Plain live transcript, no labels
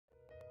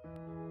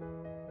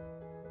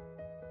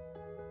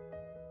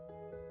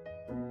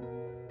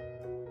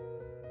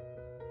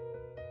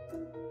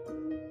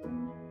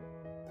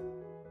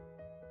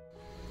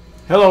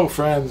Hello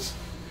friends,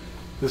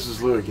 this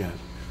is Lew again.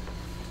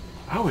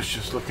 I was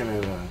just looking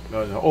at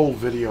an old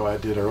video I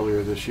did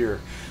earlier this year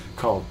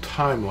called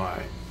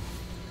Timeline.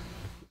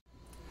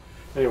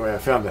 Anyway, I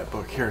found that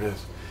book. Here it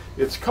is.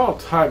 It's called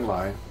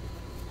Timeline.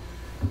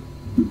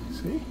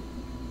 See?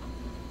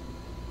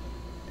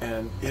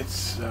 And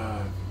it's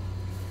a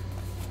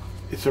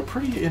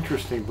pretty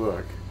interesting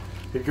book.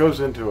 It goes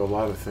into a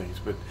lot of things,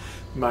 but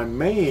my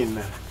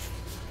main...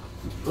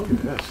 Look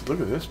at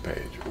this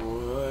page.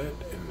 What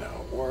in the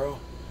world?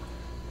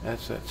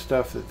 That's that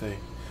stuff that they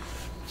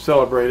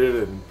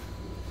celebrated and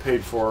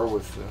paid for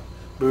with the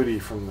booty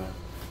from the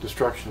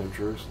destruction of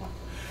Jerusalem.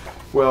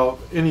 Well,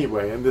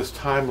 anyway, in this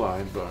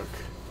timeline book,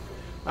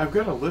 I've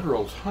got a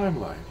literal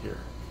timeline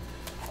here.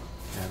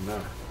 And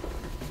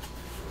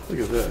look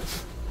at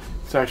this.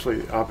 It's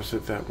actually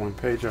opposite that one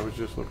page I was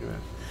just looking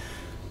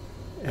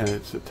at. And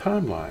it's a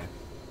timeline.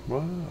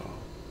 Wow.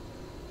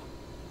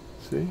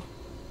 See?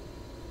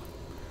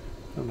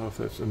 I don't know if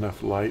that's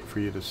enough light for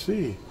you to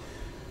see.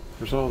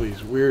 There's all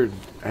these weird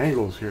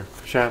angles here,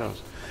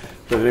 shadows.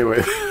 But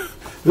anyway,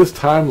 this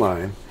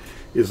timeline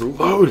is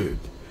loaded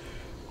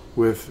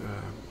with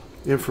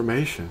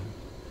information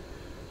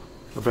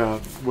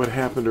about what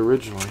happened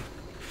originally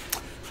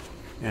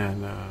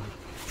and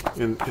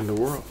in the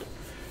world.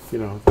 You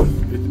know,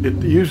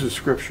 it uses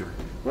scripture.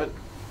 What?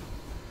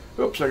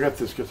 Oops, I got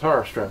this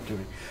guitar strapped to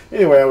me.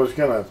 Anyway, I was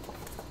going to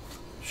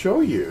show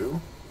you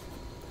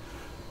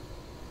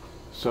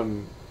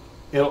some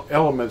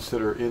elements that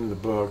are in the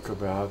book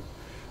about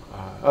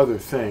other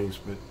things,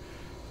 but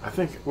I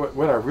think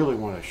what I really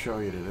want to show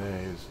you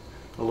today is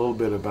a little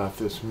bit about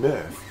this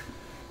myth,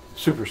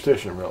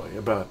 superstition really,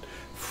 about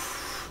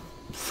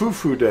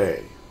Fufu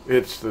Day.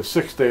 It's the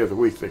 6th day of the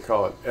week. They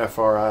call it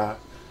FRI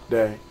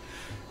Day,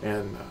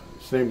 and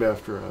it's named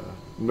after a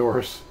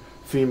Norse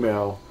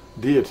female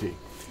deity.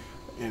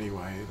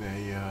 Anyway,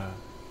 they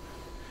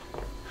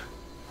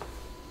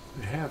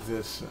have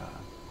this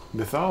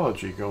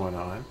mythology going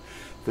on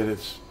that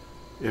it's,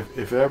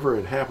 if ever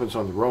it happens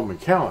on the Roman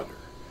calendar,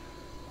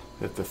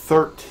 that the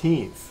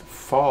 13th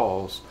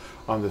falls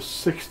on the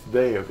 6th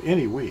day of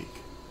any week,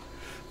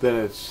 then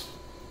it's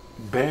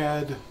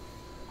bad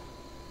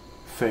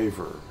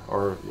favor,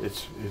 or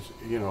it's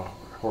you know,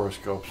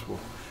 horoscopes will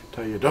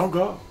tell you don't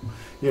go.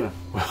 You know,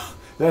 well,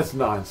 that's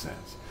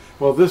nonsense.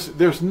 Well,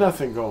 there's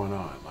nothing going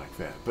on like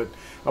that, but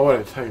I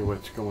want to tell you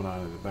what's going on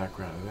in the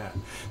background of that.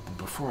 But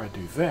before I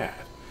do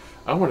that,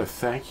 I want to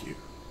thank you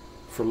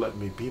for letting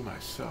me be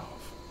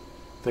myself.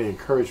 They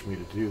encouraged me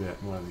to do that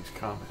in one of these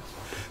comments.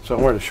 So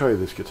I wanted to show you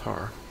this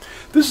guitar.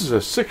 This is a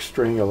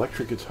 6-string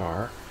electric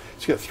guitar.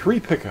 It's got 3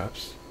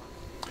 pickups.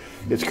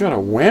 It's got a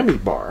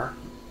whammy bar.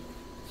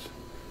 It's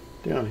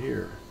down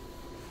here.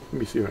 Let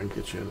me see if I can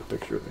get you in the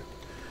picture of it.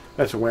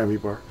 That's a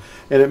whammy bar.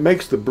 And it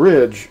makes the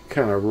bridge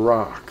kind of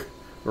rock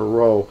or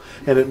roll.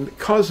 And it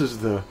causes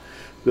the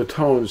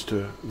tones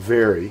to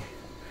vary.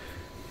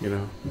 You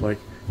know, like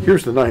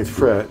here's the 9th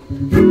fret.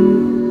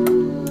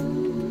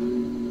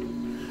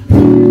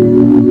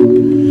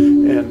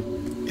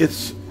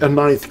 It's a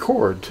 9th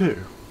chord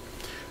too.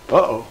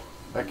 Uh-oh,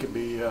 that could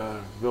be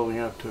building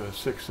up to a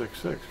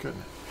 666, couldn't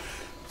it?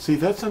 See,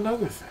 that's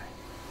another thing.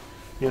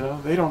 You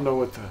know, they don't know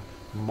what the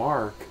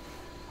mark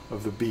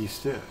of the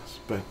beast is,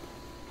 but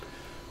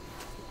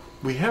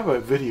we have a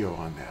video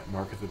on that,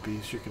 Mark of the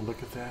Beast. You can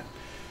look at that.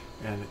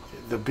 And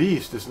the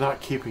beast is not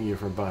keeping you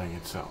from buying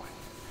and selling.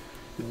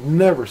 It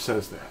never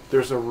says that.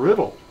 There's a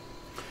riddle,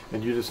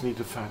 and you just need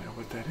to find out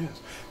what that is.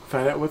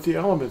 Find out what the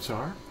elements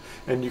are,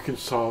 and you can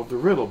solve the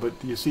riddle. But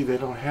you see, they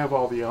don't have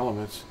all the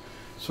elements,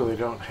 so they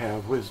don't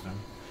have wisdom,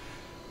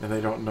 and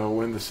they don't know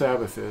when the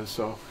Sabbath is.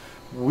 So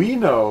we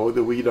know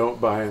that we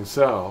don't buy and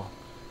sell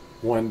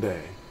one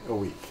day a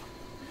week.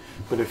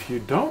 But if you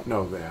don't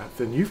know that,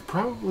 then you've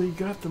probably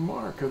got the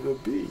mark of the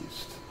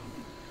beast.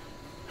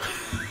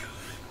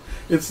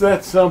 It's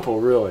that simple,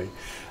 really.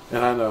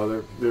 And I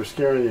know they're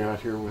scaring you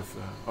out here with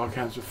all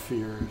kinds of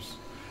fears,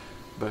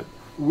 but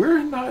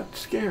we're not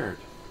scared.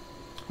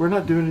 We're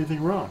not doing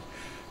anything wrong.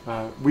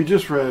 We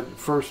just read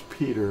 1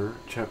 Peter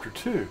chapter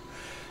 2.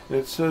 And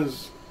it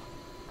says,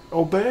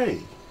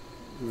 obey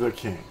the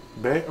king,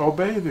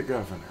 obey the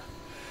governor,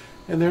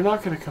 and they're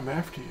not going to come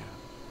after you.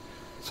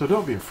 So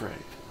don't be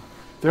afraid.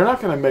 They're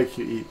not going to make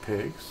you eat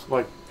pigs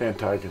like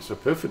Antiochus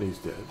Epiphanes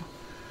did.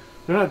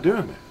 They're not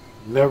doing that.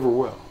 Never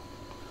will.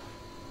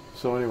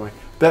 So anyway,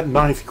 that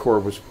 9th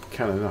chord was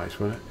kind of nice,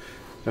 wasn't it?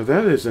 Now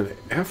that is an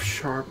F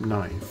sharp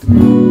 9th.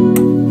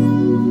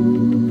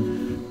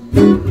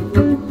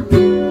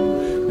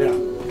 Now,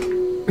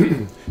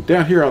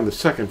 down here on the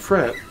 2nd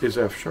fret is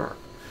F sharp.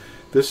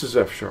 This is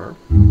F sharp.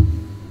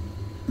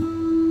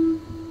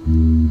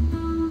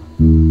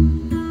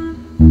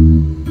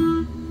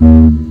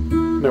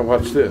 Now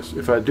watch this.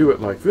 If I do it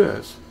like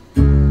this,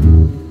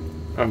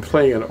 I'm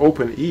playing an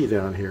open E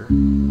down here,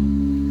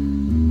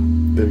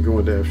 then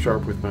going to F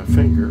sharp with my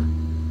finger,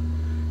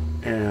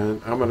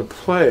 and I'm going to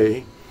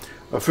play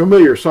a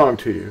familiar song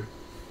to you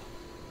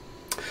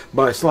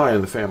by Sly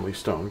and the Family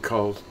Stone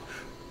called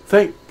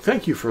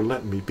Thank You for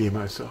Letting Me Be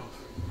Myself.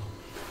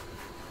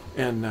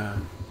 And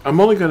I'm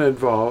only going to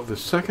involve the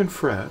second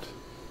fret.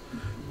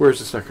 Where's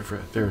the second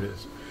fret? There it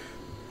is.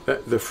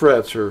 The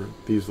frets are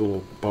these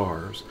little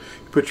bars.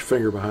 You put your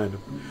finger behind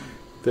them.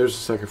 There's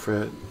the second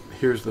fret.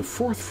 Here's the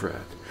fourth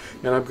fret.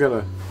 And I'm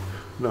going to...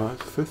 No,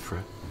 it's the fifth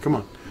fret. Come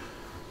on.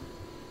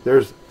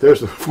 There's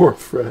the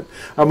fourth fret.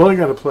 I'm only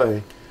going to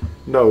play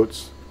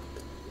notes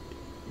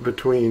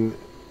between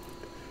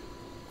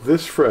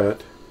this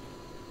fret,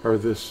 or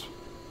this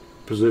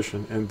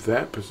position, and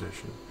that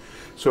position.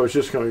 So it's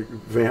just going to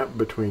vamp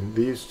between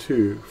these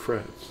two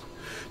frets.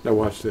 Now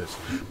watch this.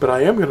 But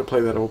I am going to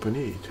play that open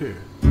E too.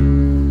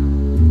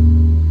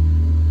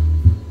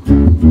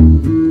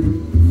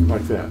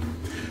 Like that.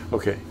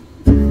 Okay.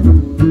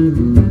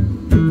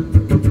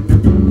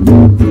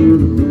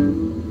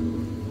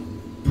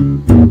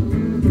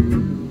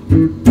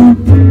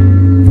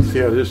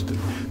 See,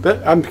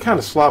 I'm kind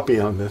of sloppy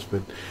on this,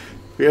 but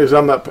because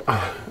I'm not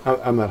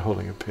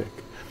holding a pick.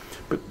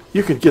 But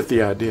you can get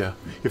the idea.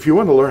 If you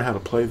want to learn how to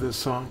play this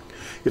song,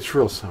 it's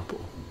real simple.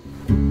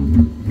 See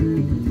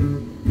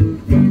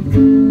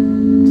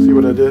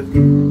what I did?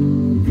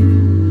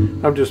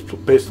 I'm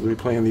just basically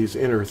playing these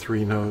inner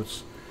three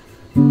notes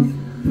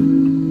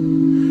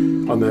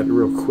on that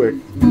real quick.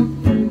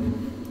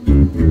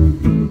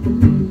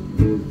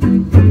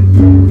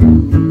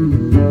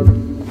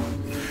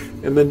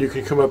 And then you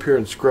can come up here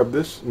and scrub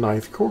this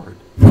ninth chord.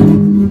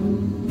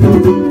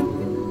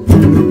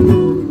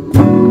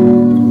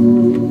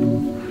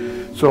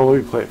 So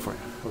let me play it for you.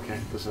 Okay,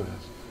 listen to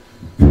this.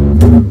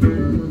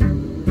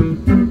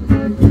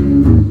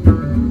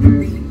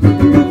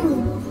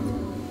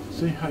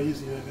 See how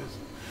easy that is?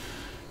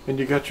 And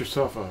you got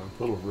yourself a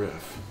little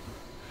riff.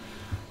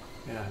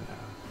 And,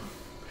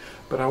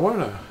 but I want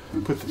to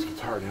put this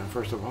guitar down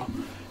first of all.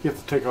 You have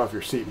to take off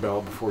your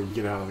seatbelt before you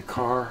get out of the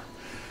car.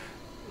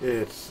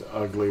 It's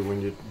ugly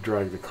when you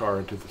drag the car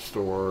into the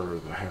store or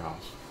the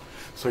house.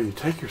 So you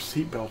take your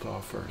seatbelt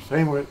off first.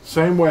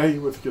 Same way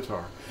with the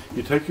guitar.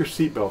 You take your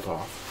seatbelt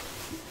off,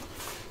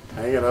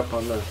 hang it up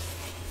on the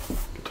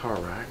guitar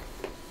rack.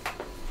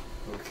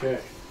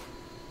 Okay.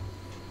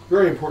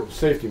 Very important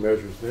safety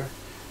measures there.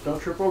 Don't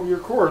trip over your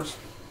cords.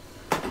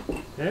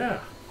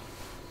 Yeah.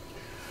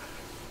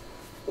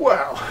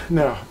 Well,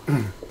 now,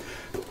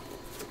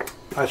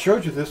 I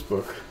showed you this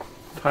book,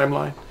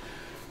 Timeline,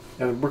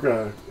 and we're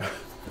going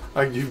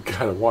to, you've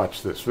got to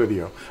watch this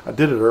video. I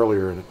did it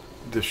earlier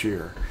this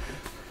year,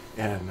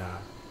 and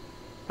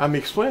I'm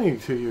explaining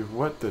to you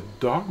what the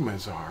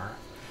dogmas are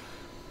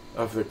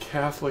of the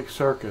Catholic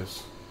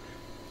circus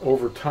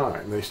over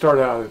time. They start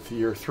out at the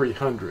year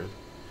 300,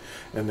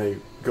 and they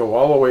go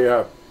all the way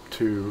up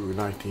to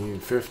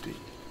 1950.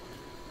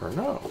 Or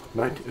no,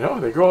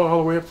 they go all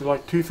the way up to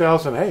like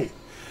 2008.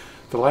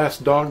 The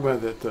last dogma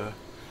that the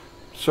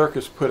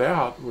circus put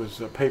out was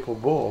a papal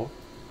bull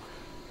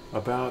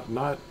about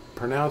not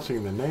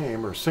pronouncing the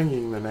name or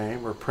singing the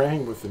name or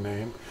praying with the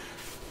name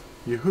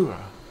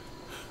Yahusha.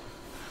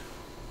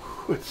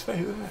 Who would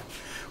say that?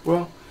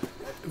 Well,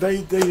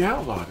 they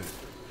outlawed it.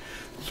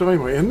 So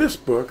anyway, in this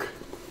book,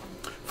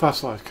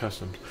 Fossilized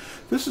Customs,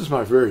 this is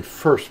my very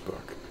first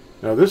book.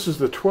 Now this is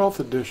the 12th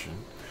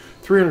edition,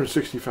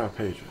 365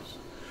 pages,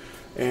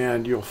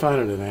 and you'll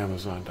find it at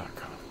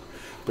Amazon.com.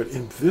 But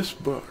in this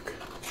book,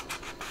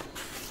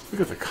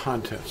 look at the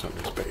contents on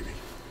this baby.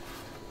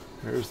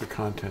 There's the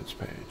contents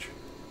page.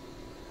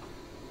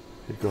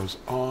 It goes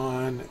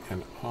on,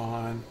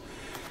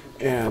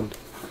 and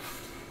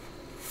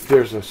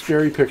there's a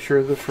scary picture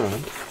at the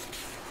front.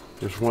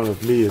 There's one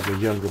of me as a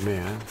younger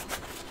man.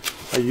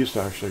 I used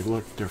to actually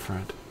look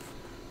different.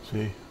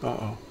 See?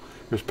 Uh-oh.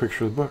 There's a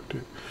picture of the book,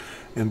 too.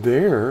 And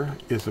there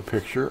is a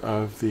picture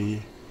of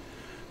the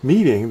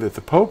meeting that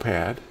the Pope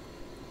had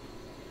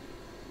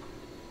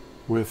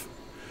with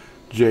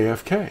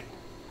JFK,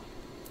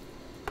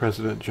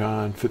 President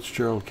John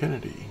Fitzgerald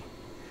Kennedy.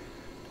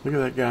 Look at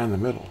that guy in the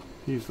middle.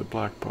 He's the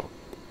Black Pope.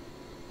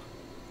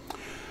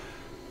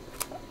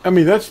 I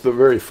mean, that's the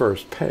very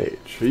first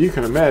page. So you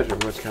can imagine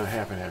what's going to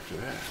happen after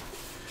that.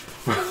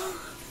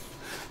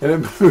 And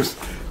it moves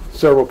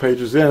several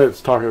pages in.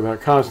 It's talking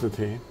about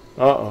Constantine.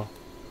 Uh-oh.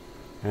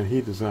 And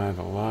he designed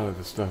a lot of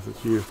the stuff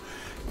that you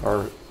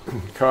are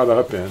caught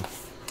up in.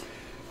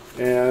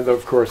 And,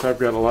 of course, I've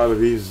got a lot of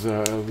these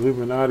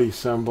Illuminati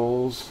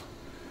symbols.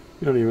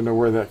 You don't even know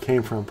where that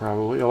came from,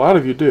 probably. A lot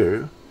of you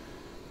do.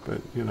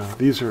 But, you know,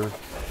 these are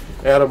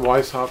Adam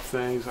Weishaupt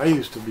things. I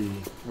used to be,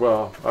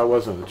 well, I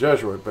wasn't a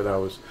Jesuit, but I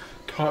was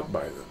taught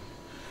by them.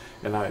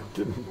 And I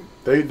didn't,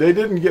 they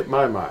didn't get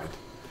my mind.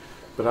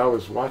 But I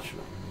was watching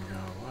them and go,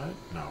 what in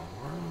the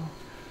world?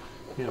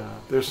 You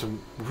know, there's some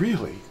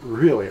really,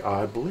 really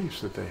odd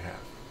beliefs that they have.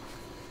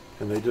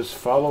 And they just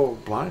follow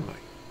blindly.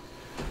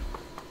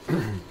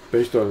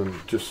 Based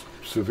on just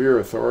severe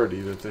authority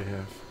that they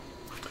have.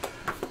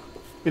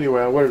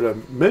 Anyway, I wanted to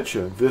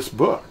mention this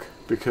book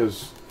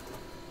because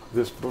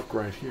this book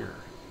right here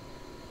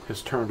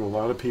has turned a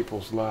lot of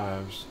people's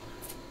lives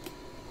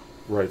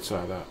right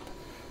side up.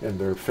 And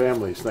their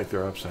families think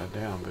they're upside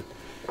down, but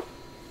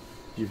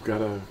you've got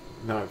to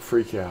not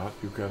freak out.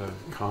 You've got to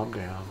calm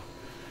down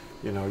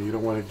You know, you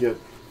don't want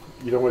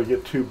to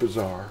get too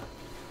bizarre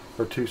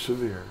or too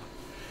severe.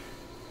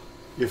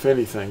 If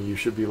anything, you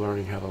should be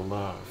learning how to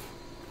love,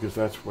 because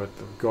that's what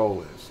the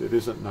goal is. It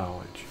isn't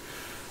knowledge.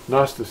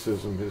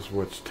 Gnosticism is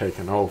what's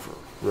taken over,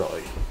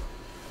 really,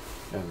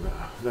 and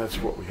that's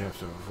what we have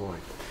to avoid.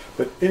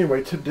 But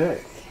anyway,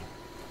 today,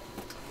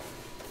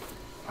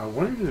 I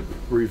wanted to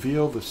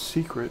reveal the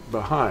secret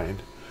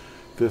behind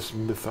this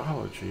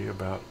mythology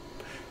about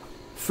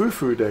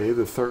Fufu Day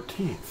the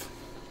 13th.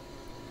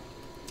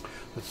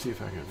 Let's see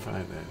if I can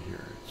find that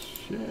here.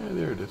 Yeah,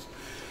 there it is.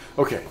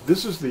 Okay,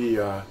 this is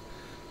the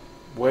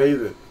way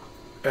that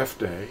F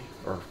Day,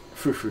 or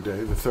Fufu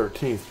Day the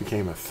 13th,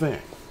 became a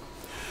thing.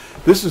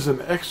 This is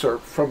an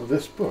excerpt from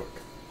this book,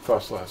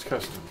 Fossilized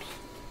Customs.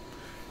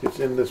 It's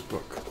in this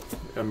book.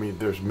 I mean,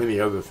 there's many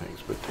other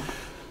things, but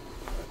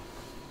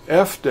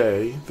F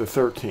Day the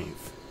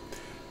 13th.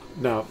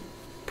 Now,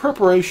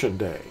 Preparation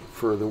Day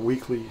for the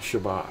weekly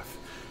Shabbat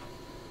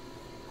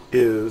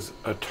is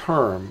a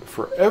term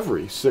for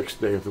every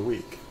sixth day of the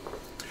week.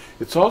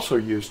 It's also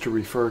used to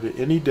refer to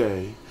any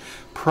day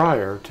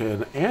prior to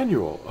an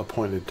annual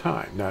appointed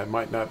time. Now, it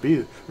might not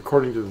be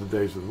according to the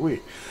days of the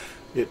week.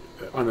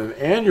 On an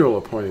annual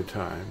appointed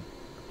time,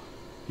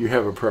 you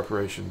have a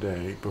preparation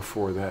day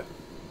before that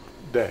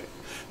day.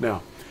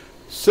 Now,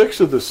 6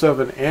 of the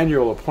 7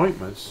 annual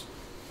appointments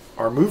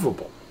are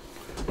movable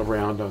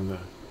around on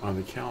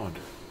the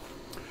calendar.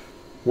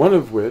 One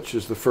of which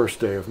is the first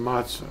day of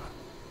Matzah.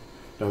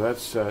 Now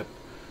that's set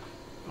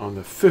on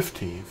the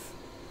 15th,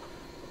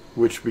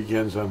 which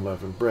begins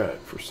unleavened bread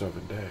for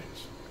 7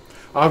 days.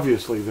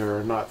 Obviously, there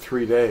are not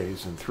 3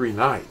 days and 3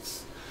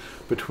 nights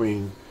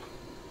between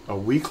a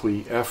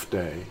weekly F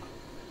Day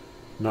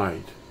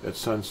night at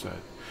sunset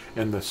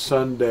and the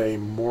Sunday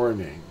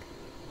morning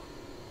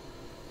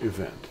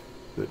event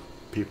that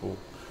people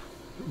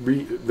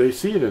they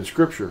see it in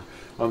Scripture.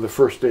 On the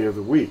first day of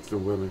the week, the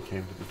women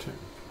came to the tomb.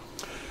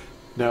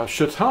 Now,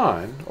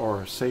 Shaitan,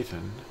 or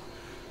Satan,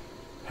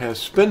 has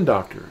spin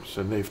doctors,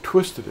 and they've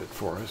twisted it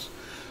for us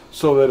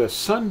so that a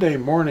Sunday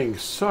morning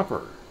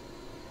supper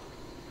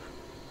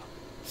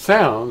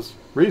sounds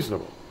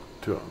reasonable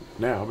to them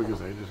now, because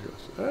they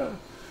just go,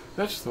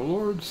 that's the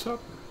Lord's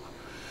Supper.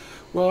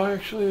 Well,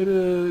 actually,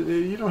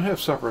 you don't have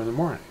supper in the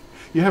morning.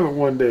 You have it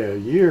one day a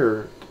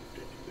year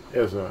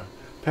as a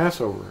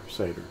Passover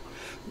Seder.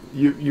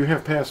 You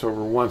have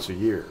Passover once a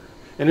year,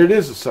 and it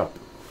is a supper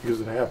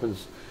because it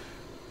happens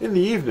in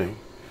the evening,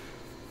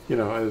 you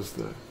know, as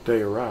the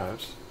day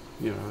arrives.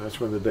 You know, that's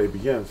when the day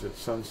begins at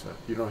sunset.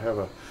 You don't have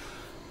a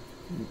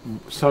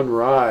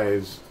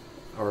sunrise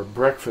or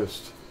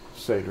breakfast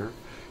Seder.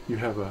 You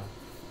have a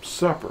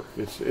supper.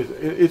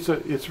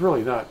 It's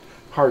really not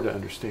hard to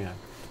understand,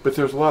 but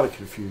there's a lot of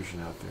confusion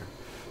out there.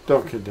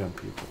 Don't condemn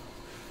people.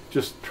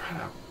 Just try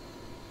to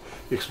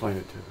explain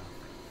it to them.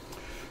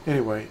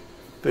 Anyway,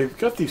 they've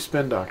got these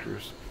spin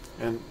doctors,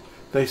 and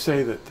they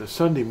say that the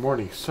Sunday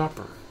morning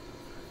supper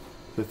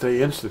that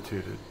they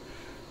instituted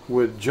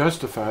would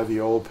justify the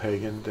old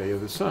pagan Day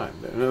of the Sun.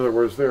 In other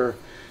words, they're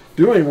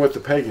doing what the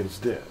pagans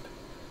did.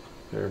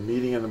 They're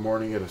meeting in the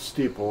morning at a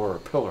steeple or a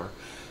pillar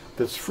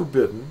that's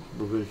forbidden.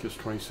 Leviticus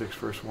 26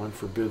 verse 1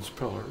 forbids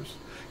pillars.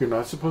 You're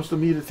not supposed to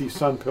meet at these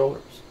sun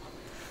pillars.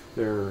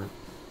 They're,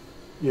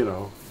 you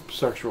know,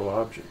 sexual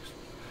objects.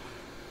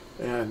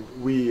 And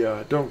we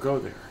don't go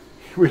there.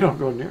 We don't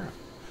go near them.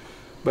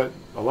 But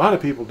a lot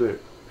of people do.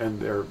 And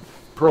they're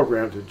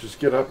programmed to just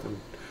get up and,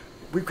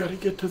 we've got to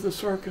get to the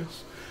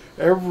circus.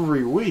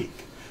 Every week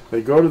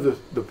they go to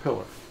the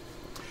pillar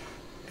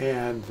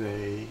and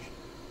they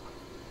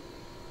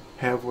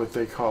have what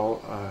they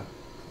call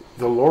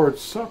the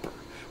Lord's Supper,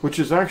 which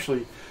is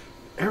actually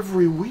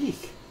every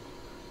week.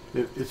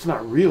 It's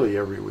not really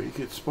every week.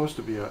 It's supposed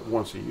to be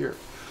once a year,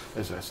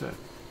 as I said.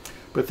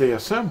 But they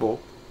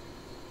assemble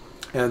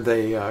and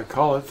they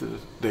call it the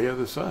Day of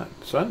the Sun,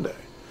 Sunday,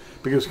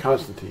 because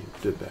Constantine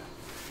did that.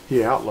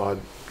 He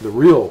outlawed the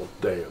real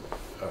day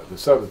of the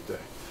seventh day.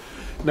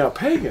 Now,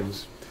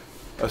 pagans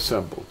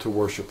assemble to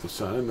worship the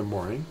sun in the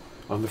morning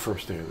on the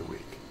first day of the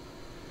week,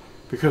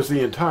 because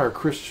the entire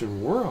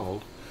Christian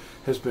world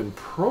has been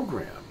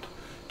programmed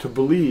to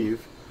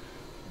believe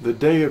the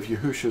day of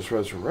Yahusha's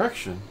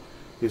resurrection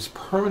is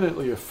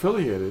permanently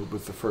affiliated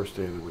with the first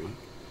day of the week.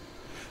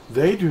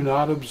 They do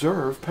not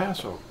observe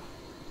Passover.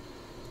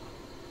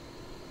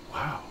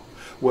 Wow.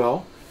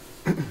 Well,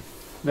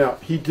 now,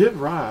 he did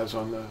rise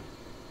on the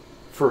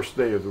first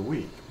day of the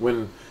week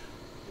when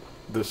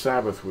the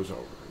Sabbath was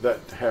over.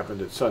 That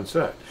happened at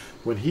sunset.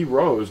 When he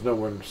rose, no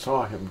one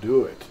saw him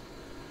do it.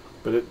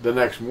 But the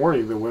next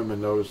morning, the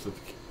women noticed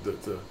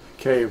that the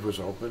cave was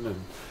open,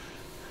 and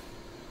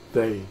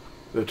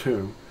the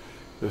tomb,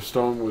 the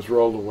stone was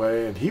rolled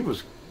away, and he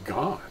was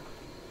gone,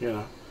 you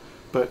know.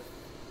 But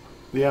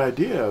the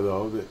idea,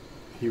 though, that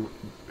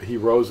he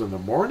rose in the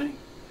morning,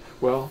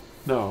 well,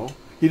 no,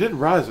 he didn't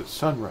rise at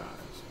sunrise,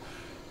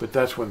 but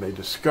that's when they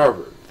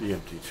discovered the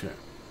empty tomb.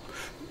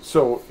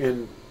 So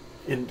in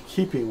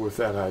keeping with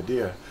that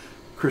idea,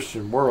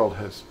 Christian world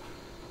has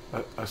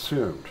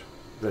assumed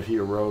that he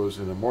arose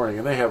in the morning.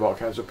 And they have all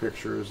kinds of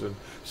pictures and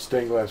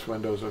stained glass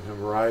windows of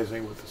him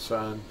rising with the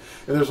sun.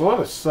 And there's a lot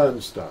of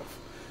sun stuff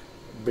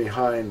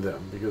behind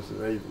them because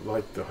they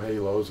like the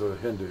halos of the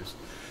Hindus.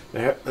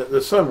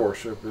 The sun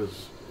worship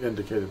is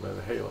indicated by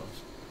the halos.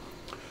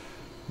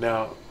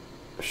 Now,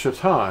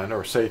 Shaitan,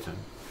 or Satan,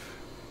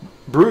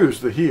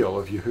 bruised the heel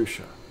of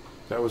Yahusha.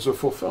 That was a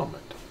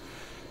fulfillment.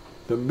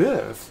 The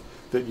myth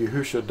that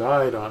Yahusha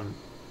died on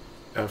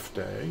F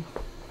Day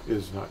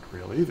is not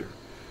real either,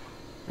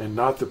 and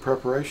not the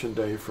preparation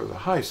day for the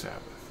high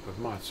Sabbath of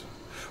Matzah.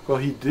 Well,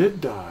 he did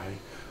die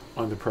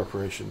on the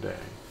preparation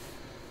day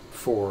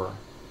for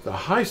the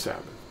high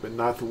Sabbath, but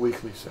not the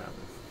weekly Sabbath.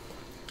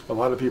 A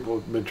lot of people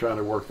have been trying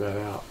to work that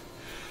out.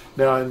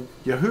 Now, in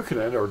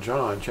Yahuchanan, or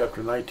John,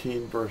 chapter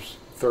 19, verse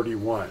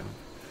 31,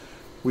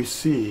 we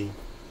see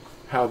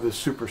how this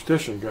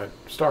superstition got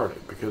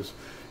started, because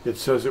it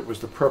says it was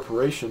the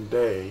preparation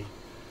day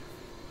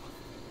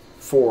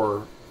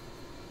for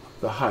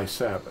the high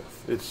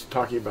Sabbath. It's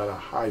talking about a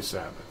high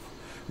Sabbath,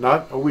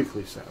 not a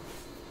weekly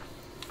Sabbath.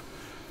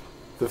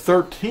 The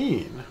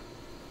 13,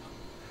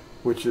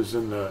 which is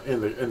in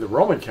the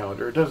Roman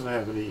calendar, it doesn't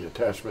have any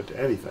attachment to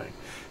anything.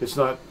 It's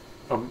not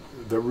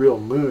the real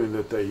moon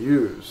that they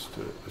use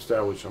to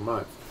establish a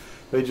month.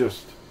 They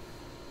just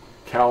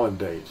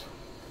calendate,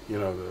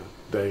 the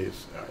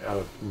days out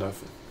of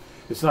nothing.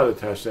 It's not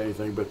attached to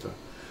anything but the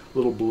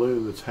little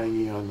balloon that's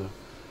hanging on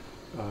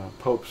the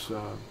Pope's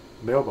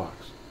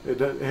mailbox. It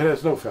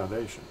has no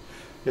foundation.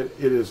 It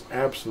is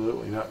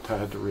absolutely not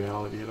tied to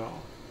reality at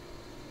all.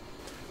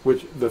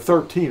 Which the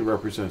 13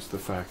 represents the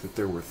fact that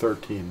there were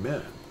 13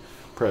 men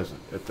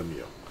present at the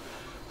meal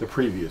the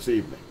previous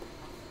evening.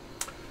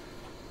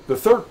 The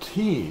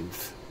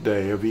 13th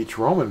day of each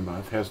Roman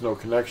month has no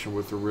connection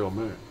with the real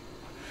moon,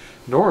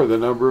 nor the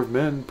number of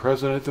men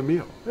present at the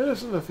meal. It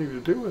has nothing to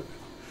do with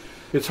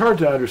it. It's hard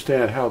to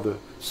understand how the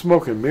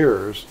smoke and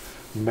mirrors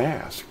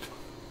masked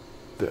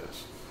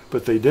this,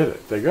 but they did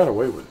it. They got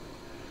away with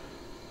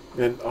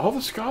it. And all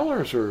the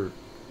scholars are,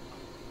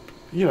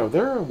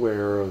 they're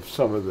aware of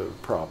some of the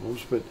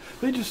problems, but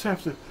they just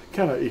have to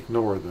kind of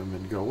ignore them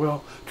and go,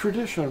 well,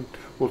 tradition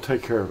will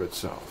take care of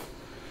itself.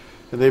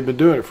 And they've been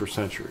doing it for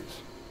centuries.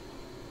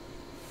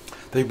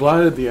 They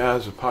blinded the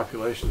eyes of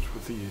populations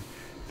with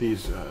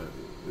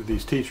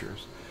these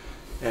teachers,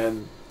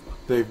 and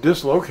they've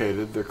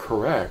dislocated the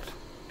correct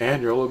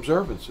annual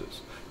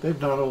observances.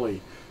 They've not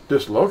only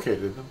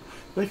dislocated them,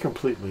 they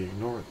completely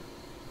ignored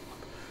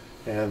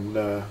them. And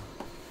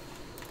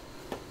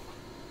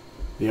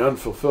the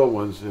unfulfilled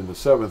ones in the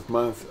 7th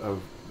month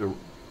of the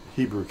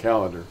Hebrew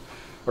calendar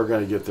are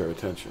going to get their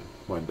attention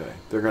one day.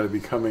 They're going to be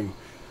coming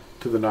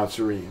to the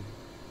Natsarim,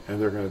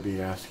 and they're going to be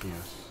asking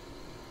us,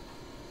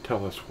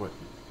 tell us what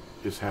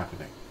is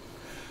happening.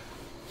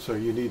 So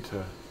you need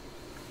to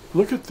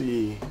look at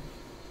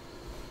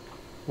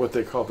what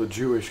they call the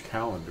Jewish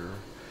calendar,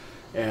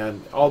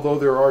 and although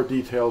there are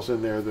details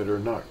in there that are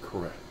not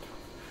correct,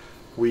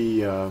 we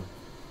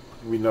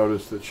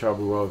notice that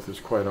Shavuot is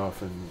quite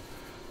often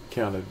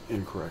counted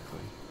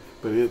incorrectly,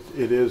 but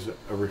it is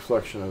a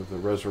reflection of the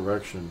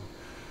resurrection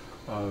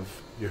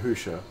of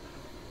Yahusha,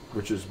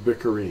 which is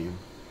Bikurim,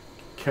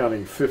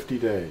 counting 50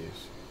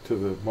 days to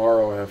the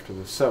morrow after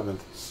the 7th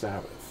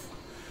Sabbath,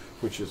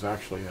 which is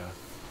actually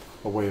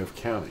a way of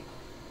counting.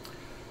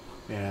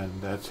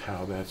 And that's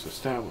how that's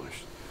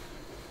established.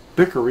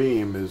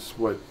 Bikurim is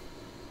what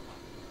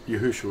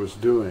Yahusha was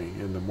doing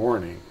in the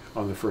morning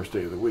on the first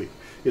day of the week.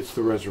 It's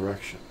the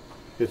resurrection.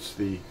 It's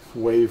the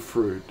wave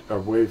fruit,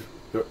 or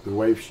the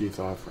wave sheath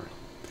offering.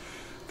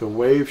 The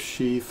wave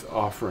sheath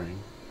offering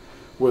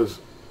was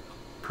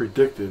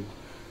predicted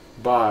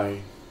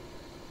by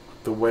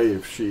the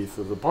wave sheath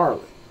of the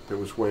barley that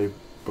was waved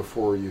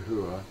before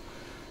Yahuwah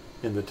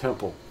in the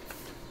temple.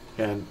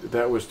 And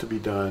that was to be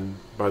done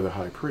by the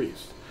high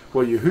priest.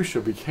 Well,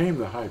 Yahusha became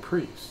the high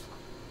priest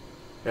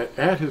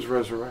at his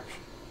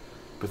resurrection,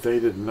 but they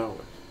didn't know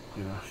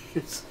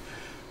it.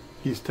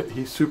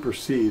 He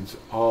supersedes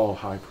all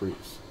high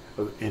priests,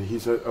 and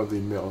he's of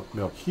the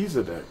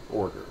Melchizedek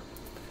order,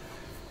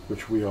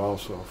 which we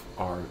also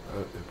are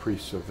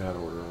priests of that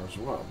order as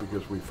well,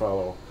 because we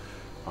follow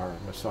our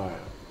Messiah.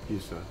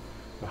 He's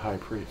the high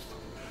priest.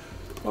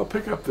 Well,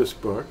 pick up this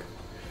book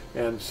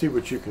and see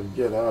what you can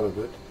get out of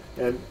it,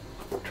 and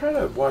try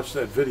to watch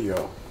that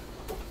video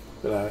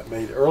that I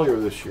made earlier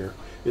this year.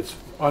 It's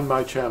on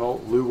my channel,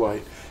 Lew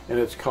White, and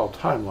it's called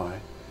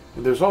Timeline.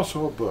 And there's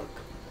also a book,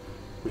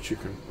 which you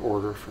can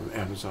order from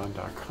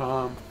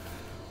Amazon.com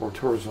or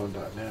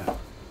Tourzone.net.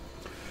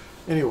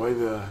 Anyway,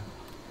 the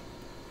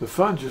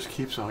fun just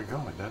keeps on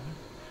going, doesn't it?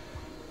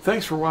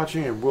 Thanks for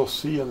watching, and we'll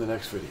see you in the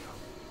next video.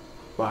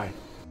 Bye.